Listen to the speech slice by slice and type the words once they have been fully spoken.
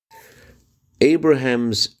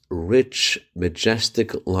Abraham's rich,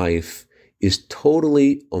 majestic life is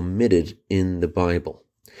totally omitted in the Bible.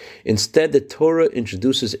 Instead, the Torah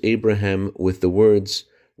introduces Abraham with the words,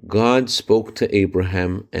 God spoke to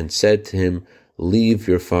Abraham and said to him, leave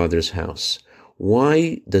your father's house.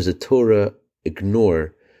 Why does the Torah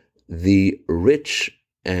ignore the rich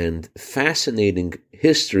and fascinating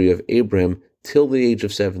history of Abraham till the age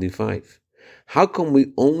of 75? How come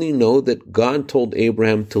we only know that God told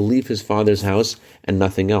Abraham to leave his father's house and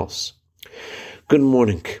nothing else? Good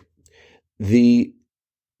morning. The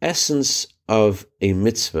essence of a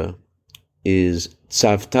mitzvah is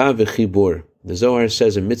tzavta v'chibur. The Zohar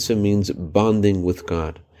says a mitzvah means bonding with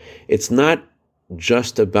God. It's not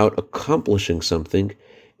just about accomplishing something.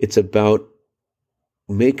 It's about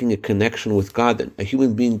making a connection with God that a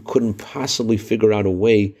human being couldn't possibly figure out a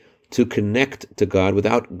way to connect to God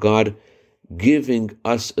without God giving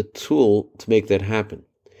us a tool to make that happen.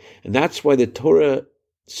 And that's why the Torah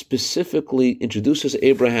specifically introduces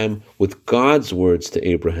Abraham with God's words to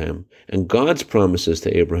Abraham and God's promises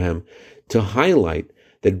to Abraham to highlight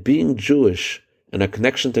that being Jewish and a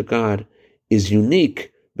connection to God is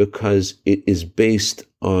unique because it is based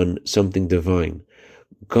on something divine.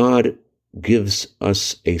 God gives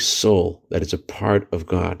us a soul that is a part of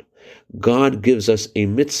God. God gives us a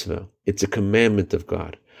mitzvah. It's a commandment of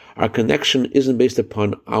God. Our connection isn't based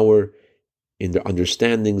upon our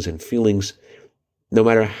understandings and feelings, no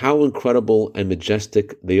matter how incredible and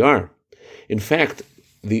majestic they are. In fact,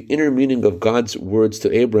 the inner meaning of God's words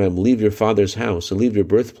to Abraham, leave your father's house and leave your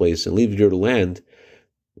birthplace and leave your land,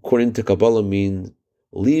 according to Kabbalah, means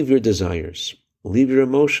leave your desires, leave your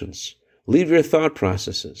emotions, leave your thought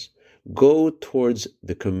processes. Go towards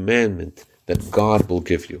the commandment that God will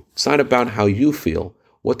give you. It's not about how you feel.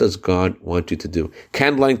 What does God want you to do?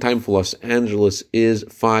 Candlelight time for Los Angeles is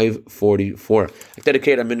 5:44. I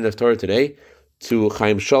dedicate a minute of Torah today to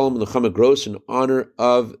Chaim Shalom and Nechama Gross in honor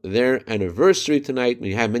of their anniversary tonight. May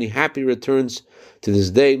you have many happy returns to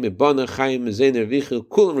this day.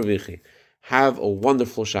 Have a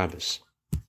wonderful Shabbos.